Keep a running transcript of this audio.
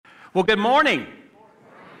Well, good morning.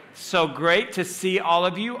 So great to see all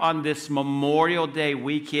of you on this Memorial Day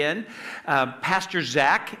weekend. Pastor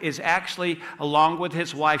Zach is actually, along with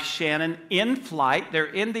his wife Shannon, in flight. They're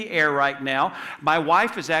in the air right now. My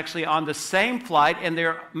wife is actually on the same flight, and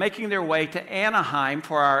they're making their way to Anaheim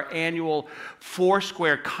for our annual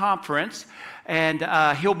Foursquare Conference. And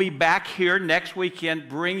he'll be back here next weekend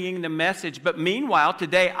bringing the message. But meanwhile,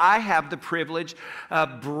 today I have the privilege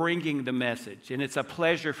of bringing the message. And it's a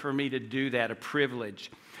pleasure for me to do that, a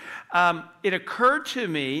privilege. It occurred to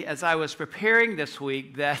me as I was preparing this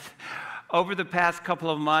week that over the past couple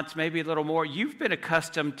of months, maybe a little more, you've been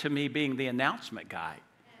accustomed to me being the announcement guy.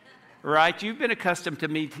 Right? You've been accustomed to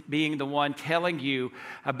me being the one telling you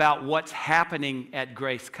about what's happening at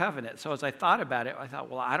Grace Covenant. So as I thought about it, I thought,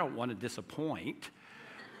 well, I don't want to disappoint.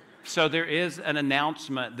 So there is an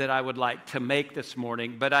announcement that I would like to make this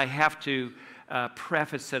morning, but I have to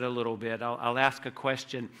preface it a little bit. I'll ask a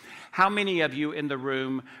question. How many of you in the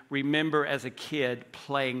room remember as a kid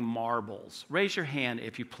playing marbles? Raise your hand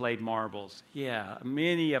if you played marbles. Yeah,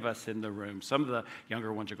 many of us in the room. Some of the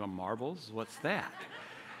younger ones are going, marbles? What's that?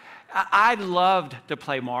 I loved to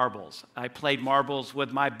play marbles. I played marbles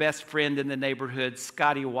with my best friend in the neighborhood,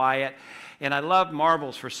 Scotty Wyatt, and I loved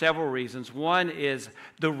marbles for several reasons. One is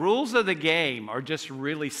the rules of the game are just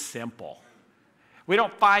really simple. We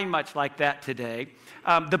don't find much like that today.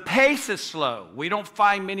 The pace is slow. We don't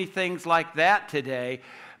find many things like that today.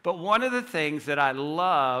 But one of the things that I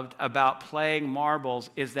loved about playing marbles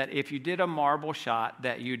is that if you did a marble shot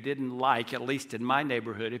that you didn't like, at least in my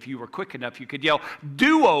neighborhood, if you were quick enough, you could yell,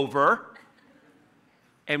 do-over.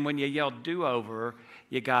 And when you yelled do-over,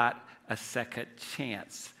 you got a second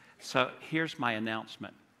chance. So here's my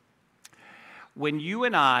announcement. When you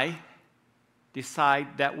and I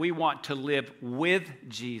decide that we want to live with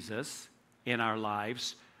Jesus in our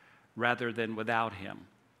lives rather than without him,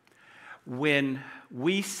 when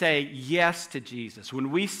we say yes to Jesus,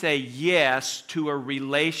 when we say yes to a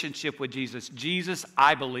relationship with Jesus, Jesus,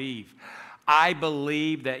 I believe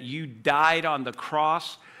that you died on the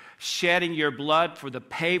cross, shedding your blood for the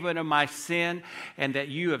payment of my sin, and that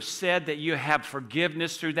you have said that you have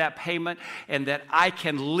forgiveness through that payment, and that I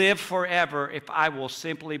can live forever if I will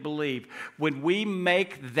simply believe. When we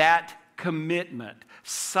make that commitment,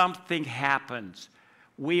 something happens.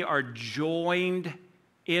 We are joined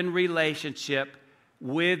in relationship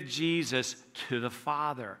with Jesus to the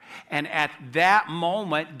Father. And at that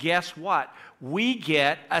moment, guess what? We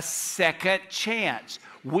get a second chance.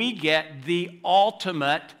 We get the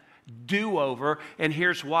ultimate do-over. And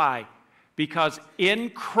here's why. Because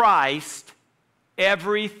in Christ,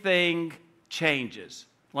 everything changes.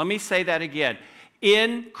 Let me say that again.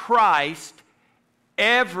 In Christ,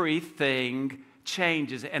 everything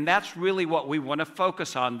changes. And that's really what we want to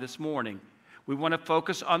focus on this morning. We want to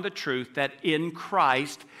focus on the truth that in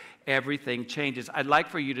Christ, everything changes. I'd like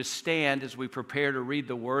for you to stand as we prepare to read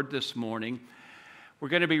the Word this morning. We're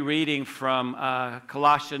going to be reading from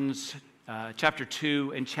Colossians chapter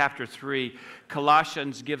 2 and chapter 3.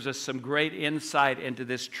 Colossians gives us some great insight into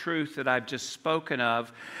this truth that I've just spoken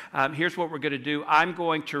of. Here's what we're going to do. I'm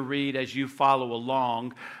going to read as you follow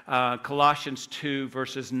along, Colossians 2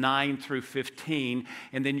 verses 9 through 15,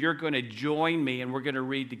 and then you're going to join me and we're going to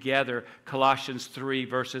read together Colossians 3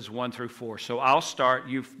 verses 1 through 4. So I'll start,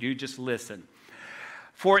 you just listen.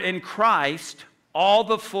 For in Christ, all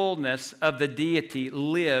the fullness of the deity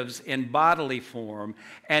lives in bodily form,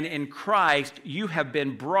 and in Christ you have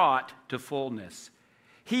been brought to fullness.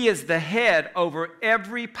 He is the head over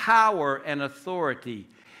every power and authority.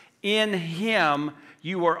 In him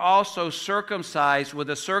you were also circumcised with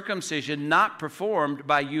a circumcision not performed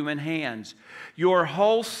by human hands. Your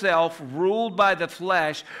whole self, ruled by the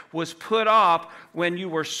flesh, was put off when you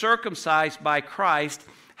were circumcised by Christ,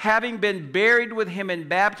 having been buried with him in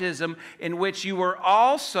baptism, in which you were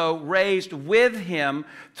also raised with him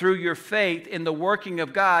through your faith in the working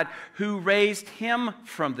of God, who raised him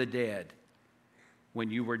from the dead. When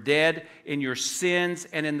you were dead in your sins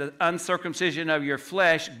and in the uncircumcision of your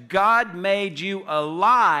flesh, God made you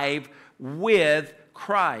alive with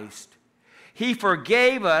Christ. He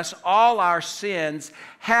forgave us all our sins,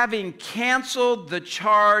 having canceled the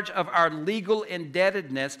charge of our legal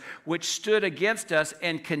indebtedness, which stood against us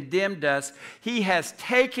and condemned us. He has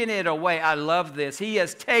taken it away. I love this. He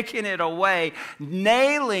has taken it away,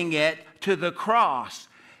 nailing it to the cross.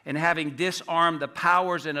 And having disarmed the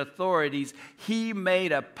powers and authorities, he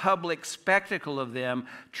made a public spectacle of them,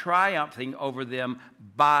 triumphing over them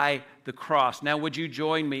by the cross. Now, would you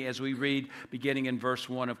join me as we read beginning in verse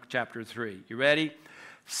 1 of chapter 3? You ready?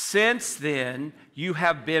 Since then, you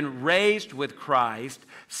have been raised with Christ.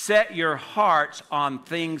 Set your hearts on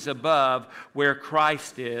things above, where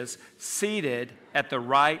Christ is, seated at the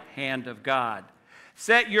right hand of God.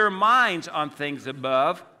 Set your minds on things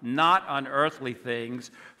above, not on earthly things,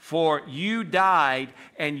 for you died,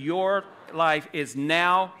 and your life is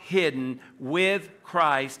now hidden with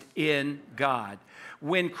Christ in God.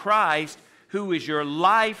 When Christ, who is your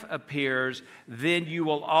life, appears, then you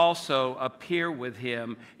will also appear with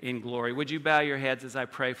him in glory. Would you bow your heads as I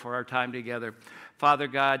pray for our time together? Father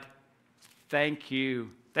God, thank you.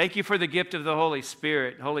 Thank you for the gift of the Holy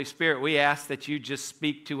Spirit. Holy Spirit, we ask that you just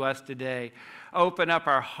speak to us today. Open up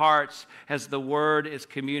our hearts as the word is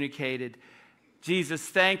communicated. Jesus,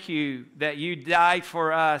 thank you that you died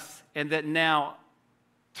for us, and that now,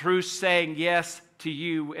 through saying yes to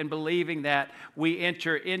you and believing that, we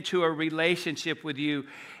enter into a relationship with you,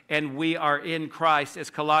 and we are in Christ. As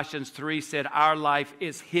Colossians 3 said, our life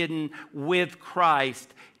is hidden with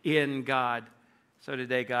Christ in God. So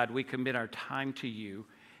today, God, we commit our time to you,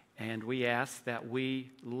 and we ask that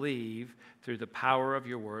we leave through the power of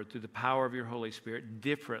your word, through the power of your Holy Spirit,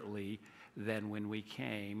 differently than when we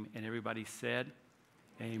came. And everybody said,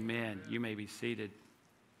 amen. You may be seated.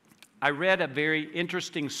 I read a very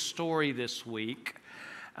interesting story this week.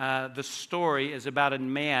 The story is about a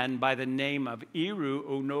man by the name of Hiroo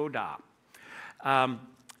Onoda.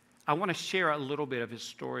 I want to share a little bit of his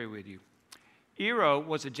story with you. Hiroo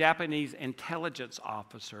was a Japanese intelligence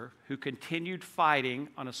officer who continued fighting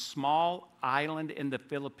on a small island in the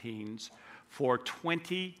Philippines for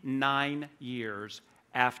 29 years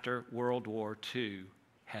after World War II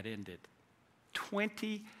had ended.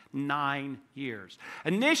 29 years.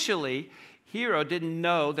 Initially, Hiroo didn't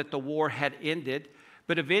know that the war had ended,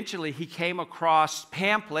 but eventually he came across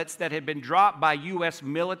pamphlets that had been dropped by U.S.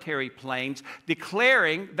 military planes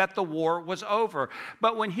declaring that the war was over.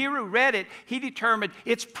 But when Hiroo read it, he determined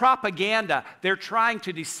it's propaganda. They're trying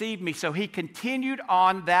to deceive me. So he continued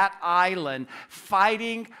on that island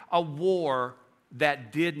fighting a war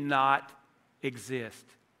that did not exist.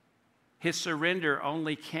 His surrender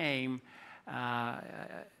only came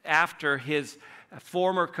after his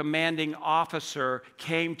former commanding officer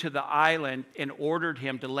came to the island and ordered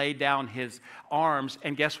him to lay down his arms.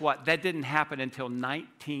 And guess what? That didn't happen until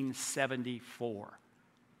 1974.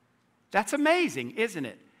 That's amazing, isn't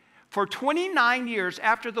it? For 29 years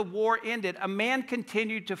after the war ended, a man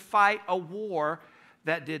continued to fight a war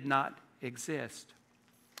that did not exist.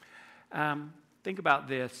 Think about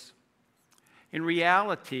this. In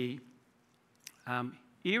reality,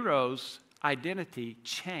 Hiroo's identity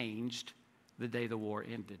changed the day the war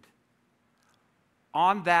ended.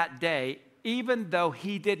 On that day, even though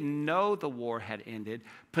he didn't know the war had ended,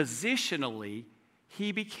 positionally,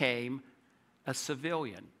 he became a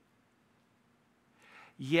civilian.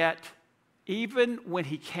 Yet, even when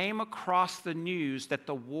he came across the news that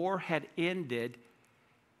the war had ended,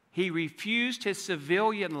 he refused his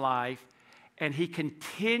civilian life, and he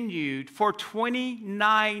continued for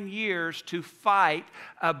 29 years to fight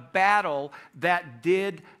a battle that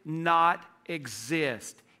did not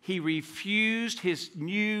exist. He refused his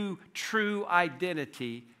new true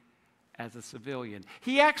identity as a civilian.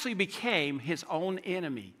 He actually became his own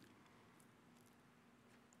enemy.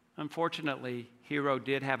 Unfortunately, Hiroo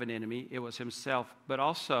did have an enemy. It was himself. But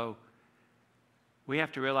also, we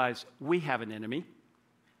have to realize we have an enemy,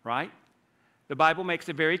 right? The Bible makes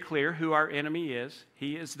it very clear who our enemy is.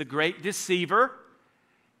 He is the great deceiver.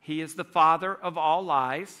 He is the father of all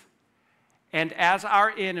lies. And as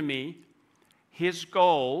our enemy, his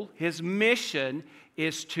goal, his mission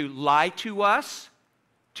is to lie to us,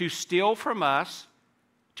 to steal from us,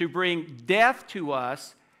 to bring death to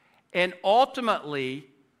us, and ultimately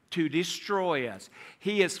to destroy us.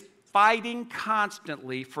 He is fighting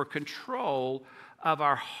constantly for control of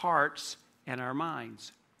our hearts and our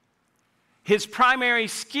minds. His primary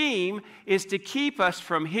scheme is to keep us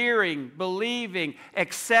from hearing, believing,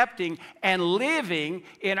 accepting, and living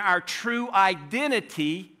in our true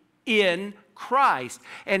identity in Christ.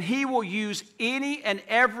 And he will use any and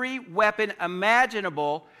every weapon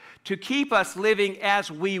imaginable to keep us living as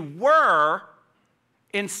we were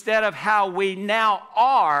instead of how we now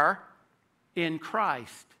are in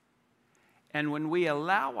Christ. And when we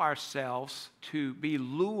allow ourselves to be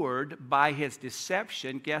lured by his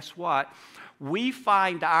deception, guess what? We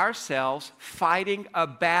find ourselves fighting a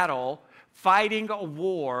battle, fighting a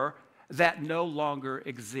war that no longer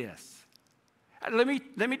exists. Let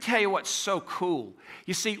me tell you what's so cool.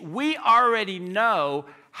 You see, we already know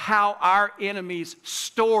how our enemy's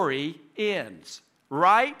story ends,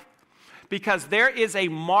 right? Because there is a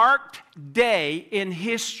marked day in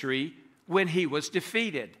history when he was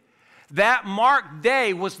defeated. That marked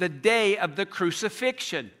day was the day of the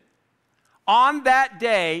crucifixion. On that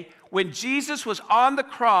day, when Jesus was on the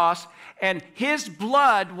cross and his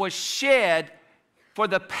blood was shed for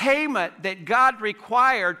the payment that God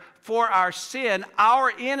required for our sin,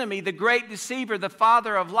 our enemy, the great deceiver, the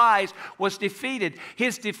father of lies, was defeated.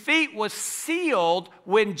 His defeat was sealed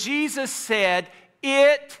when Jesus said,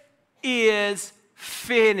 "It is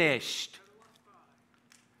finished."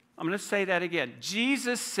 I'm going to say that again.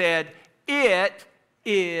 Jesus said, "It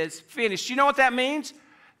is finished." You know what that means?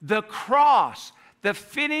 The cross, the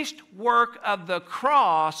finished work of the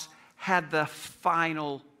cross, had the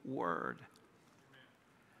final word.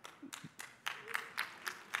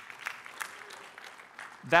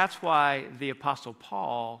 That's why the Apostle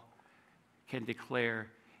Paul can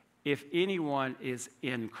declare, if anyone is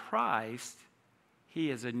in Christ,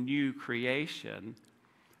 he is a new creation.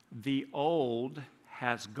 The old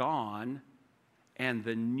has gone and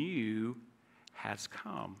the new has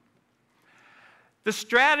come. The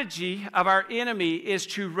strategy of our enemy is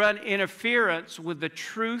to run interference with the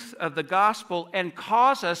truth of the gospel and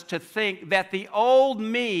cause us to think that the old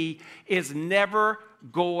me is never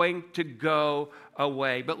going to go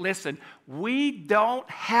away. But listen, we don't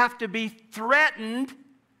have to be threatened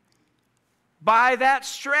by that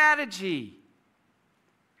strategy.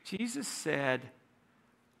 Jesus said,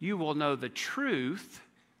 "You will know the truth,"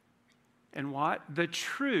 and what? The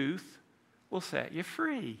truth will set you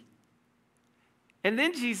free. And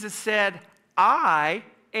then Jesus said, "I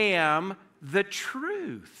am the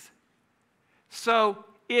truth." So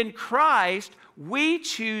in Christ, we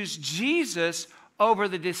choose Jesus over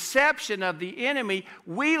the deception of the enemy.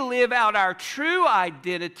 We live out our true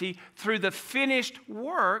identity through the finished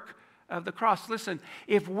work of the cross. Listen,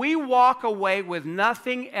 if we walk away with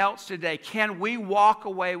nothing else today, can we walk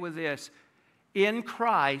away with this? In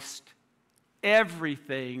Christ,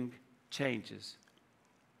 everything changes.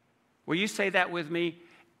 Will you say that with me?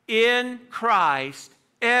 In Christ,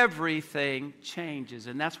 everything changes.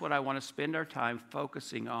 And that's what I want to spend our time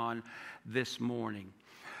focusing on this morning.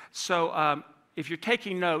 So if you're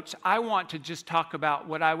taking notes, I want to just talk about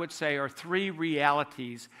what I would say are three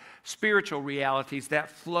realities, spiritual realities that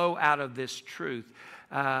flow out of this truth.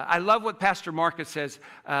 I love what Pastor Marcus says.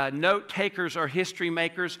 Note takers are history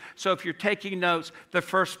makers. So if you're taking notes, the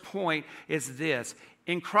first point is this.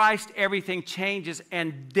 In Christ, everything changes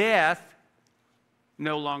and death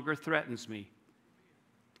no longer threatens me.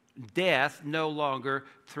 Death no longer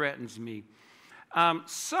threatens me.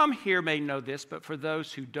 Some here may know this, but for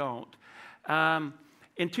those who don't,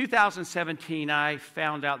 in 2017, I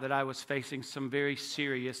found out that I was facing some very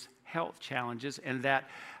serious health challenges and that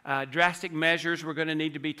drastic measures were going to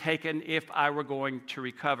need to be taken if I were going to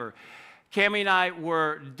recover. Cammie and I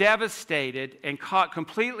were devastated and caught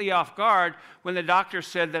completely off guard when the doctor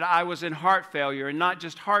said that I was in heart failure, and not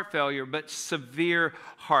just heart failure, but severe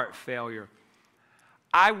heart failure.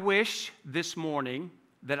 I wish this morning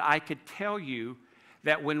that I could tell you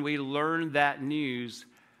that when we learned that news,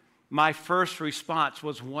 my first response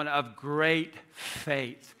was one of great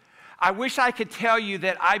faith. I wish I could tell you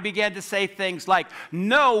that I began to say things like,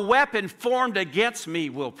 "No weapon formed against me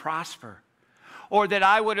will prosper." Or that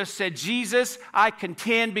I would have said, "Jesus, I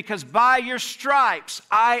contend because by your stripes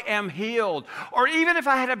I am healed." Or even if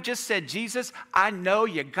I had have just said, "Jesus, I know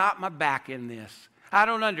you got my back in this. I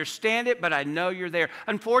don't understand it, but I know you're there."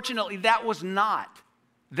 Unfortunately, that was not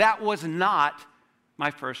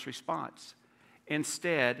my first response.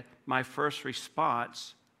 Instead, my first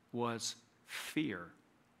response was fear.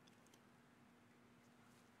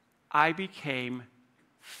 I became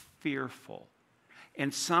fearful.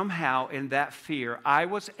 And somehow in that fear, I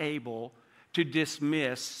was able to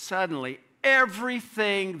dismiss suddenly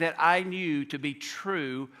everything that I knew to be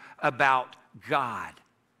true about God.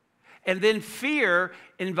 And then fear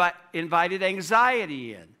invited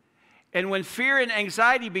anxiety in. And when fear and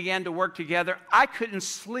anxiety began to work together, I couldn't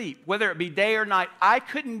sleep, whether it be day or night. I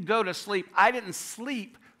couldn't go to sleep. I didn't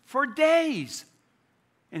sleep for days.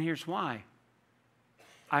 And here's why.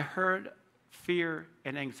 I heard fear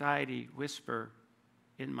and anxiety whisper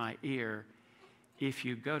in my ear, "If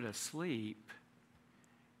you go to sleep,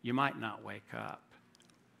 you might not wake up.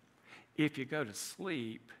 If you go to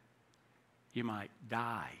sleep, you might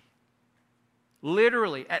die."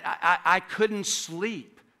 Literally, I couldn't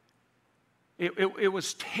sleep. It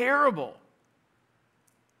was terrible.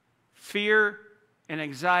 Fear and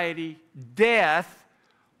anxiety, death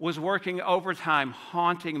was working overtime,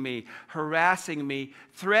 haunting me, harassing me,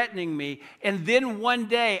 threatening me. And then one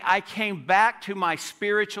day I came back to my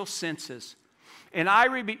spiritual senses. And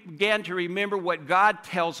I began to remember what God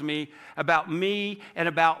tells me about me and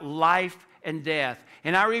about life and death.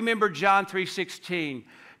 And I remember John 3:16,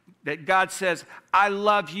 that God says, I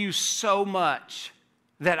love you so much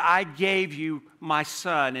that I gave you my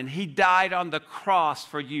son, and he died on the cross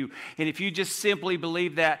for you. And if you just simply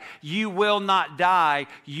believe that, you will not die,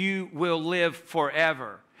 you will live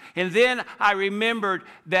forever. And then I remembered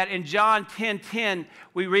that in John 10:10,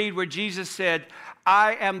 we read where Jesus said,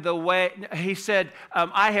 I am the way. He said,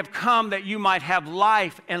 I have come that you might have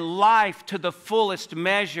life, and life to the fullest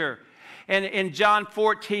measure. And in John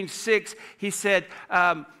 14:6, he said,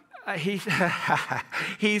 he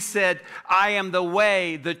said, I am the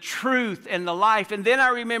way, the truth, and the life. And then I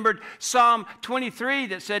remembered Psalm 23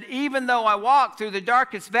 that said, even though I walk through the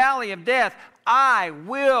darkest valley of death, I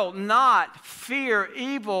will not fear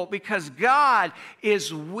evil because God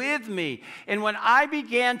is with me. And when I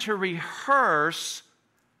began to rehearse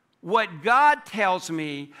what God tells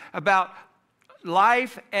me about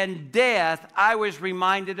life and death, I was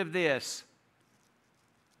reminded of this.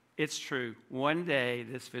 It's true. One day,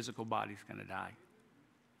 this physical body's going to die.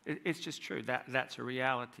 It's just true. That's a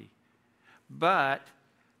reality. But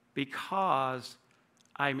because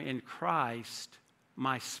I'm in Christ,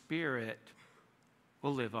 my spirit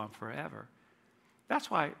will live on forever.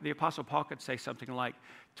 That's why the Apostle Paul could say something like,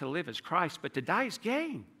 to live is Christ, but to die is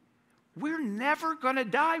gain. We're never going to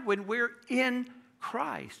die when we're in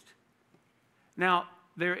Christ. Now,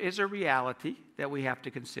 there is a reality that we have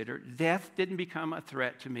to consider. Death didn't become a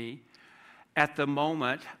threat to me at the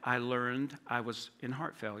moment I learned I was in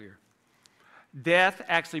heart failure. Death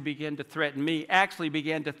actually began to threaten me, actually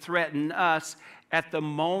began to threaten us at the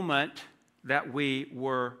moment that we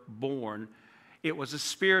were born. It was a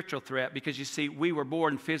spiritual threat because, you see, we were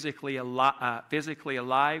born physically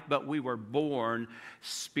alive, but we were born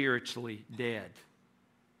spiritually dead.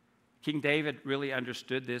 King David really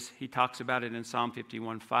understood this. He talks about it in Psalm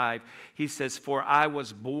 51:5. He says, for I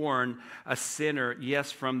was born a sinner,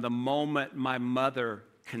 yes, from the moment my mother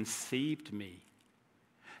conceived me.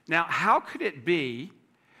 Now, how could it be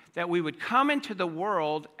that we would come into the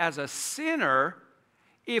world as a sinner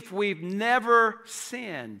if we've never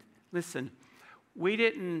sinned? Listen, we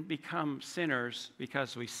didn't become sinners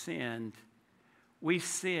because we sinned. We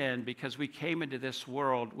sinned because we came into this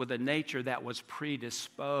world with a nature that was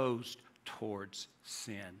predisposed towards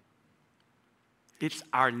sin. It's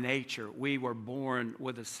our nature. We were born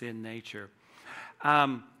with a sin nature.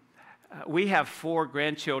 We have 4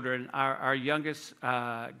 grandchildren. Our youngest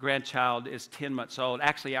grandchild is 10 months old.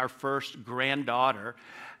 Actually, our first granddaughter.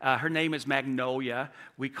 Her name is Magnolia.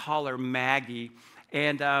 We call her Maggie.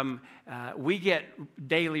 And we get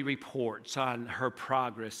daily reports on her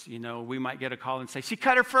progress. You know, we might get a call and say, she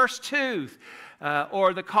cut her first tooth.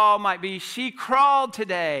 Or the call might be, she crawled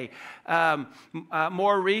today.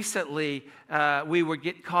 More recently, we would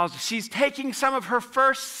get calls, she's taking some of her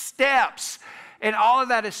first steps. And all of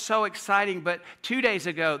that is so exciting. But 2 days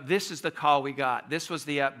ago, this is the call we got. This was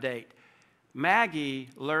the update. Maggie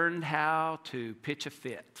learned how to pitch a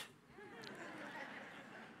fit.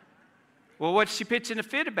 Well, what's she pitching a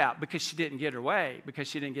fit about? Because she didn't get her way. Because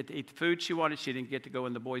she didn't get to eat the food she wanted. She didn't get to go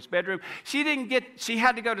in the boys' bedroom. She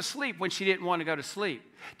had to go to sleep when she didn't want to go to sleep.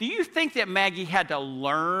 Do you think that Maggie had to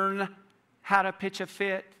learn how to pitch a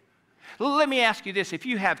fit? Let me ask you this. If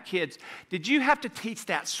you have kids, did you have to teach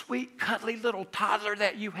that sweet, cuddly little toddler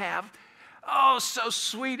that you have? Oh, so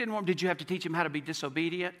sweet and warm. Did you have to teach him how to be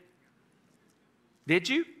disobedient? Did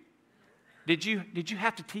you? Did you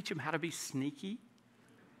have to teach him how to be sneaky?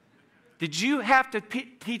 Did you have to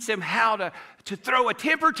teach them how to throw a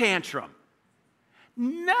temper tantrum?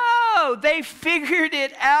 No, they figured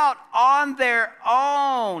it out on their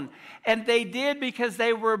own. And they did because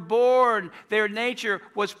they were born. Their nature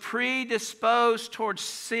was predisposed towards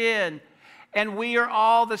sin. And we are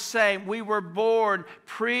all the same. We were born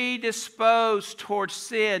predisposed towards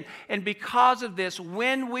sin. And because of this,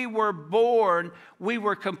 when we were born, we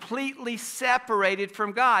were completely separated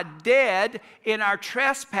from God, dead in our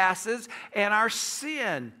trespasses and our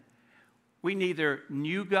sin. We neither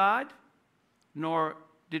knew God, nor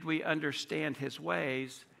did we understand His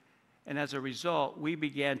ways. And as a result, we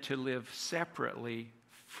began to live separately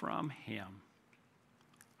from Him.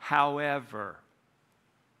 However,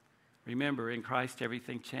 remember, in Christ,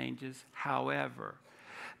 everything changes. However,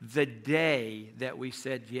 the day that we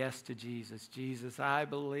said yes to Jesus, Jesus, I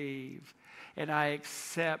believe and I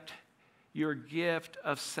accept your gift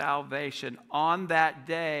of salvation, on that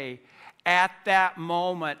day, at that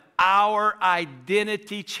moment, our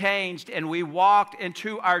identity changed and we walked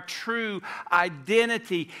into our true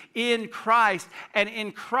identity in Christ. And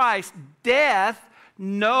in Christ, death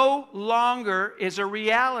no longer is a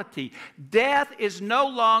reality. Death is no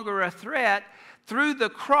longer a threat. Through the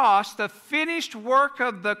cross, the finished work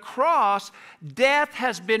of the cross, death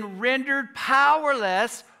has been rendered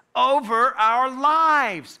powerless over our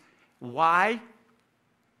lives. Why?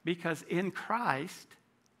 Because in Christ,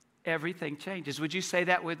 everything changes. Would you say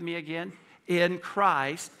that with me again? In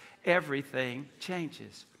Christ, everything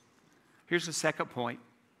changes. Here's the second point.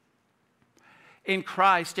 In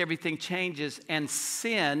Christ, everything changes, and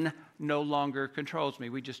sin no longer controls me.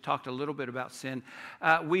 We just talked a little bit about sin.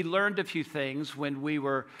 We learned a few things when we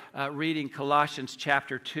were reading Colossians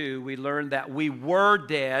chapter 2. We learned that we were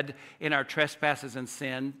dead in our trespasses and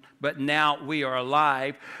sin, but now we are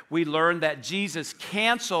alive. We learned that Jesus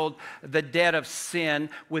canceled the debt of sin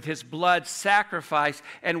with his blood sacrifice,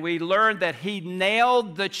 and we learned that he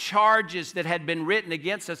nailed the charges that had been written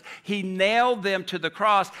against us. He nailed them to the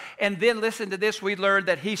cross. And then listen to this, we learned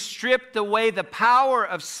that he stripped away the power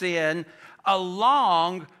of sin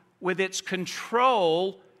along with its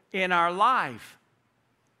control in our life.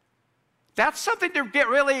 That's something to get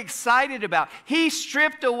really excited about. He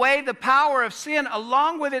stripped away the power of sin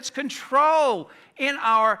along with its control in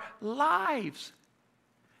our lives.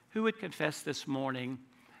 Who would confess this morning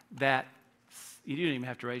that, you don't even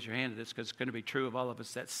have to raise your hand to this because it's going to be true of all of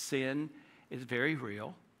us, that sin is very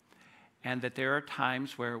real, and that there are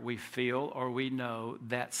times where we feel or we know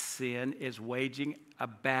that sin is waging a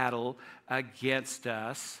battle against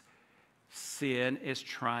us. Sin is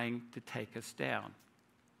trying to take us down.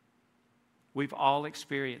 We've all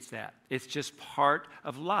experienced that. It's just part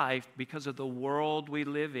of life because of the world we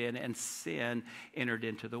live in, and sin entered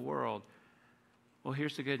into the world. Well,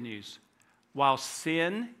 here's the good news. While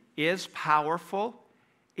sin is powerful,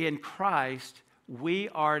 in Christ, we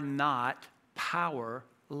are not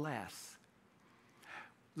powerless.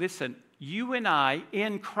 Listen, you and I,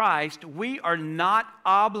 in Christ, we are not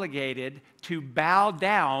obligated to bow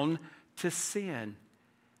down to sin.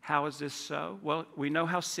 How is this so? Well, we know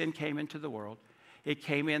how sin came into the world. It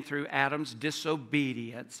came in through Adam's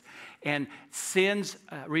disobedience. And sin's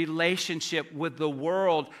relationship with the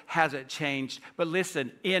world hasn't changed. But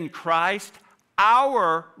listen, in Christ,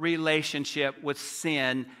 our relationship with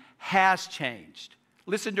sin has changed.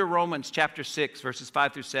 Listen to Romans chapter 6, verses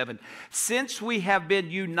 5 through 7. Since we have been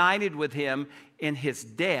united with him in his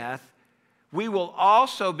death, we will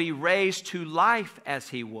also be raised to life as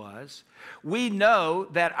he was. We know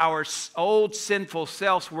that our old sinful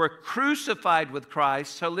selves were crucified with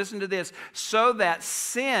Christ. So listen to this. So that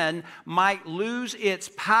sin might lose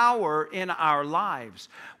its power in our lives.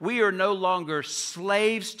 We are no longer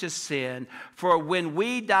slaves to sin. For when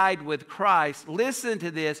we died with Christ, listen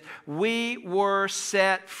to this, we were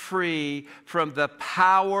set free from the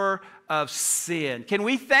power of sin. Can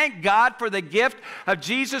we thank God for the gift of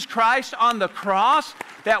Jesus Christ on the cross,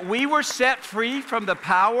 that we were set free from the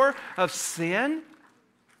power of sin?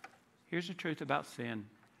 Here's the truth about sin.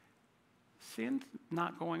 Sin's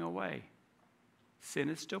not going away. Sin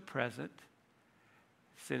is still present.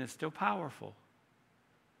 Sin is still powerful.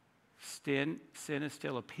 Sin is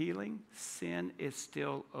still appealing. Sin is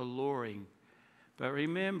still alluring. But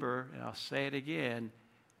remember, and I'll say it again,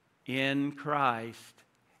 in Christ,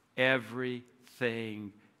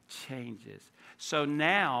 everything changes. So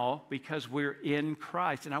now, because we're in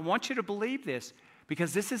Christ, and I want you to believe this,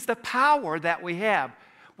 because this is the power that we have.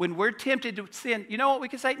 When we're tempted to sin, you know what we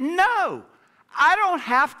can say? No, I don't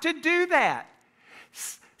have to do that.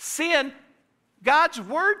 Sin, God's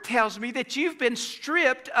word tells me that you've been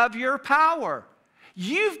stripped of your power.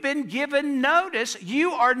 You've been given notice.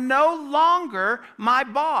 You are no longer my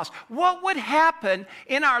boss. What would happen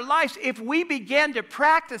in our lives if we began to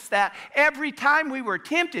practice that every time we were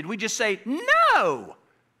tempted? We just say, no,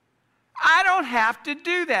 I don't have to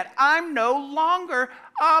do that. I'm no longer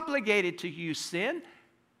obligated to you, sin.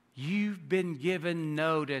 You've been given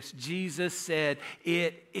notice. Jesus said,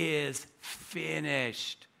 it is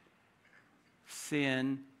finished.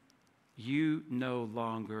 Sin, you no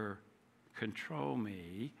longer control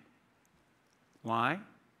me. Why?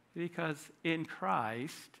 Because in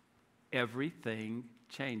Christ, everything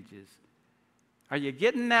changes. Are you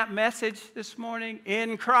getting that message this morning?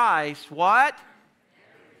 In Christ, what?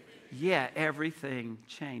 Everything. Yeah, everything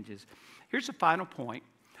changes. Here's the final point.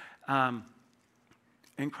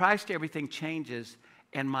 In Christ, everything changes,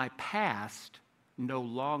 and my past no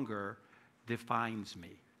longer defines me.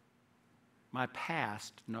 My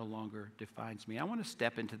past no longer defines me. I want to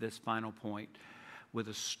step into this final point with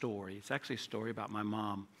a story. It's actually a story about my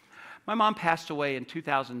mom. My mom passed away in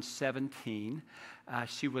 2017.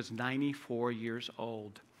 She was 94 years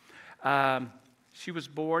old. She was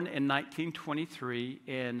born in 1923,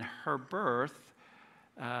 and her birth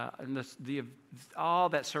and all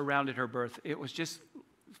that surrounded her birth, it was just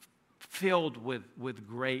filled with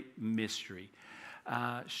great mystery.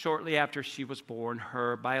 Shortly after she was born,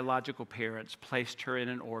 her biological parents placed her in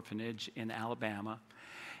an orphanage in Alabama.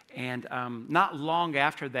 And not long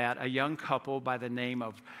after that, a young couple by the name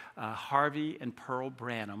of Harvey and Pearl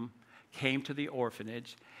Branham came to the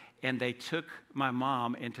orphanage, and they took my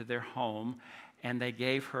mom into their home, and they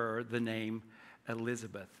gave her the name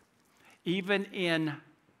Elizabeth. Even in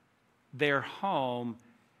their home,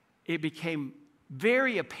 it became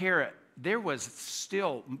very apparent there was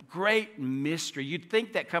still great mystery. You'd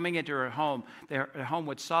think that coming into her home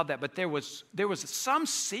would solve that, but there was some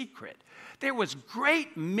secret. There was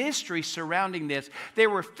great mystery surrounding this. There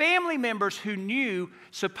were family members who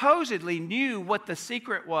supposedly knew what the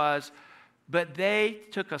secret was, but they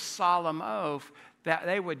took a solemn oath that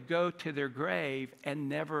they would go to their grave and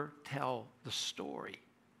never tell the story.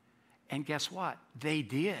 And guess what? They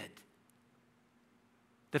did.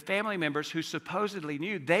 The family members who supposedly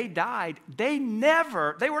knew, they died. They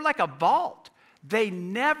were like a vault. They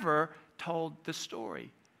never told the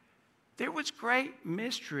story. There was great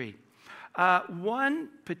mystery. One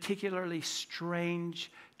particularly strange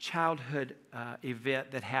childhood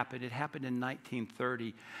event that happened, it happened in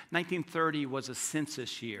 1930. 1930 was a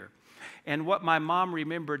census year. And what my mom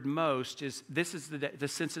remembered most is this is the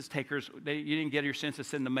census takers. You didn't get your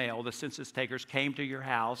census in the mail. The census takers came to your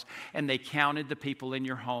house and they counted the people in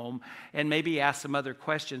your home and maybe asked some other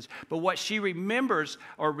questions. But what she remembered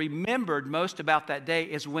most about that day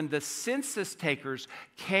is when the census takers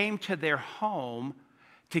came to their home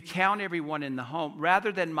to count everyone in the home,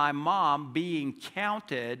 rather than my mom being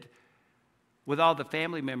counted with all the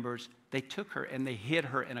family members, they took her and they hid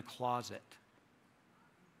her in a closet.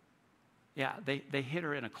 Yeah, they hid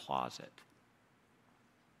her in a closet.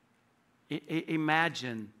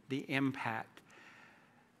 Imagine the impact.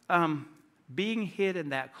 Being hid in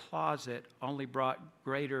that closet only brought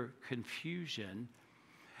greater confusion.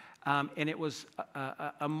 And it was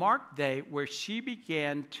a marked day where she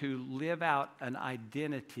began to live out an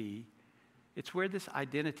identity. It's where this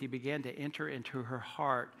identity began to enter into her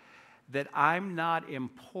heart that I'm not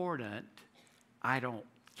important, I don't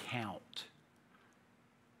count.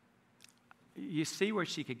 You see where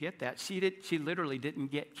she could get that. She literally didn't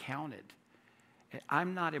get counted.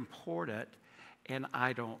 I'm not important, and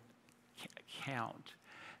I don't count.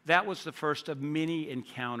 That was the first of many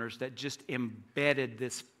encounters that just embedded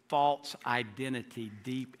this false identity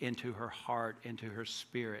deep into her heart, into her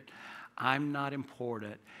spirit. I'm not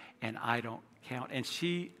important, and I don't count. And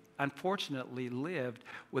she, unfortunately, lived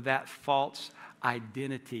with that false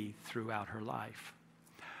identity throughout her life.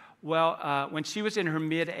 Well, when she was in her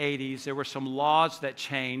mid-80s, there were some laws that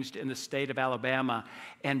changed in the state of Alabama,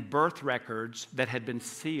 and birth records that had been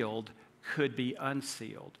sealed could be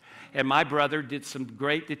unsealed. And my brother did some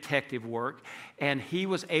great detective work, and he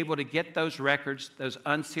was able to get those records, those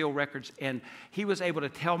unsealed records, and he was able to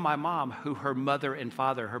tell my mom who her mother and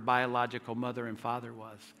father, her biological mother and father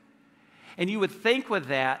was. And you would think with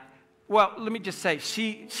that, well, let me just say,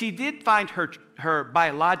 she did find her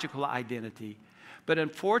biological identity, but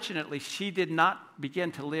unfortunately, she did not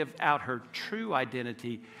begin to live out her true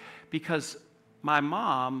identity because my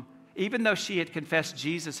mom, even though she had confessed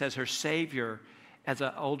Jesus as her Savior as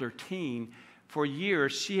an older teen, for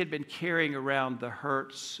years she had been carrying around the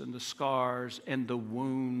hurts and the scars and the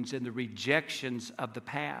wounds and the rejections of the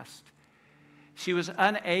past. She was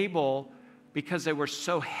unable, because they were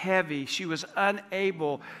so heavy, she was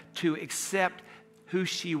unable to accept who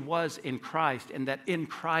she was in Christ, and that in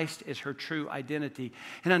Christ is her true identity.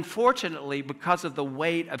 And unfortunately, because of the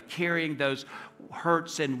weight of carrying those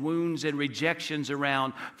hurts and wounds and rejections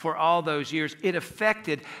around for all those years, it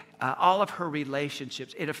affected all of her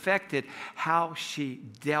relationships. It affected how she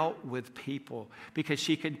dealt with people, because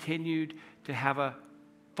she continued to have a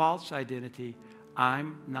false identity.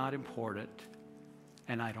 I'm not important,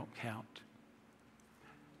 and I don't count.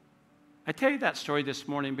 I tell you that story this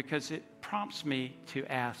morning because it prompts me to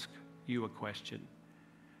ask you a question.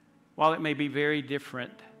 While it may be very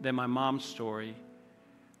different than my mom's story,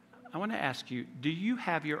 I want to ask you, do you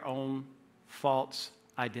have your own false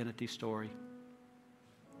identity story?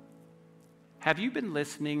 Have you been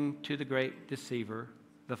listening to the great deceiver,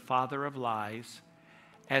 the father of lies,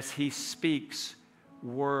 as he speaks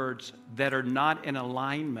words that are not in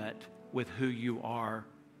alignment with who you are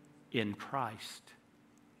in Christ?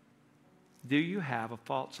 Do you have a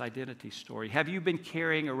false identity story? Have you been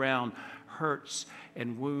carrying around hurts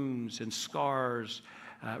and wounds and scars,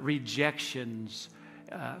 rejections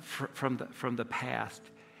from the past?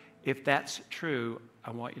 If that's true, I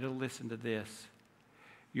want you to listen to this.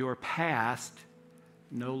 Your past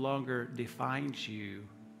no longer defines you,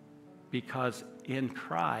 because in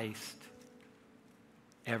Christ,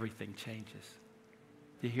 everything changes.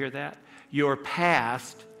 Do you hear that? Your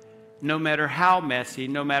past, no matter how messy,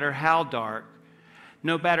 no matter how dark,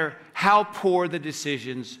 no matter how poor the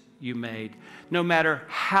decisions you made, no matter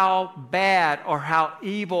how bad or how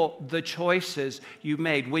evil the choices you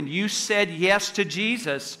made, when you said yes to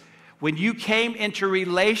Jesus, when you came into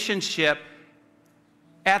relationship,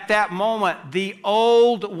 at that moment, the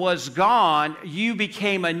old was gone, you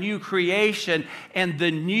became a new creation, and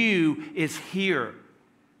the new is here.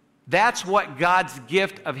 That's what God's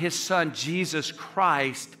gift of His Son, Jesus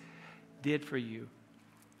Christ, did for you.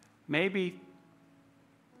 Maybe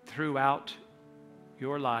throughout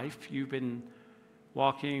your life, you've been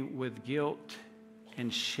walking with guilt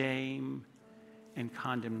and shame and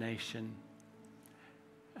condemnation.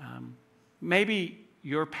 Maybe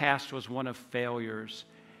your past was one of failures,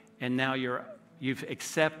 and now you've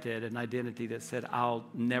accepted an identity that said, I'll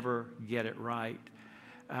never get it right.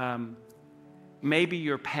 Maybe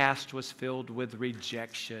your past was filled with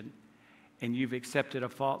rejection, and you've accepted a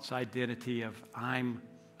false identity of, I'm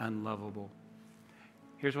unlovable.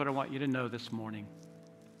 Here's what I want you to know this morning.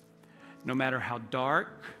 No matter how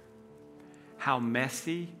dark, how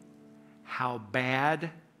messy, how bad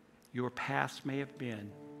your past may have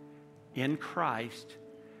been, in Christ,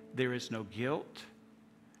 there is no guilt,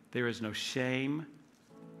 there is no shame,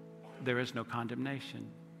 there is no condemnation.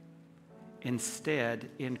 Instead,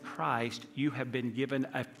 in Christ, you have been given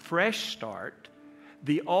a fresh start,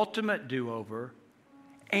 the ultimate do-over,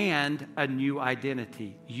 and a new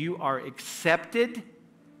identity. You are accepted,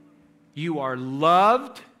 you are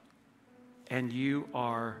loved, and you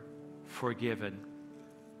are forgiven.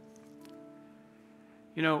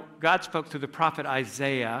 You know, God spoke through the prophet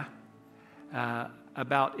Isaiah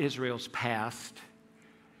about Israel's past,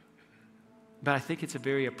 but I think it's a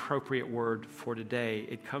very appropriate word for today.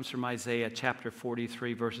 It comes from Isaiah chapter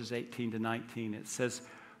 43, verses 18 to 19. It says,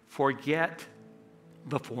 forget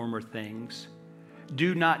the former things.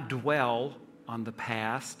 Do not dwell on the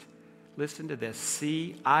past. Listen to this.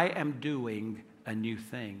 See, I am doing a new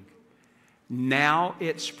thing. Now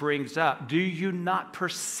it springs up. Do you not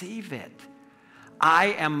perceive it? I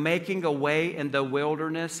am making a way in the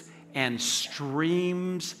wilderness and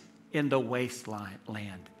streams in the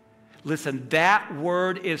wasteland. Listen, that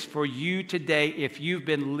word is for you today if you've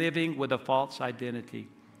been living with a false identity.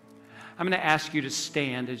 I'm going to ask you to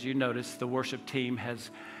stand. As you notice, the worship team has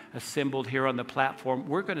assembled here on the platform.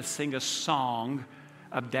 We're going to sing a song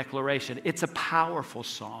of declaration. It's a powerful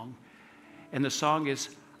song. And the song is,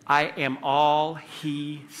 I am all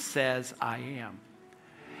He says I am.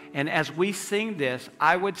 And as we sing this,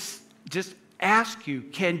 I would just ask you,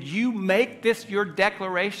 can you make this your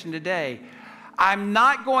declaration today? I'm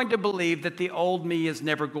not going to believe that the old me is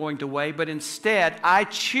never going to away, but instead I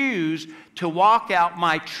choose to walk out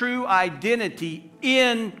my true identity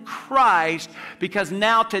in Christ, because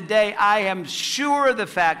now today I am sure of the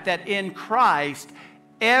fact that in Christ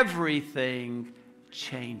everything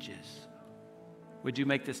changes. Would you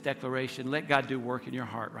make this declaration? Let God do work in your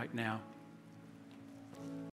heart right now.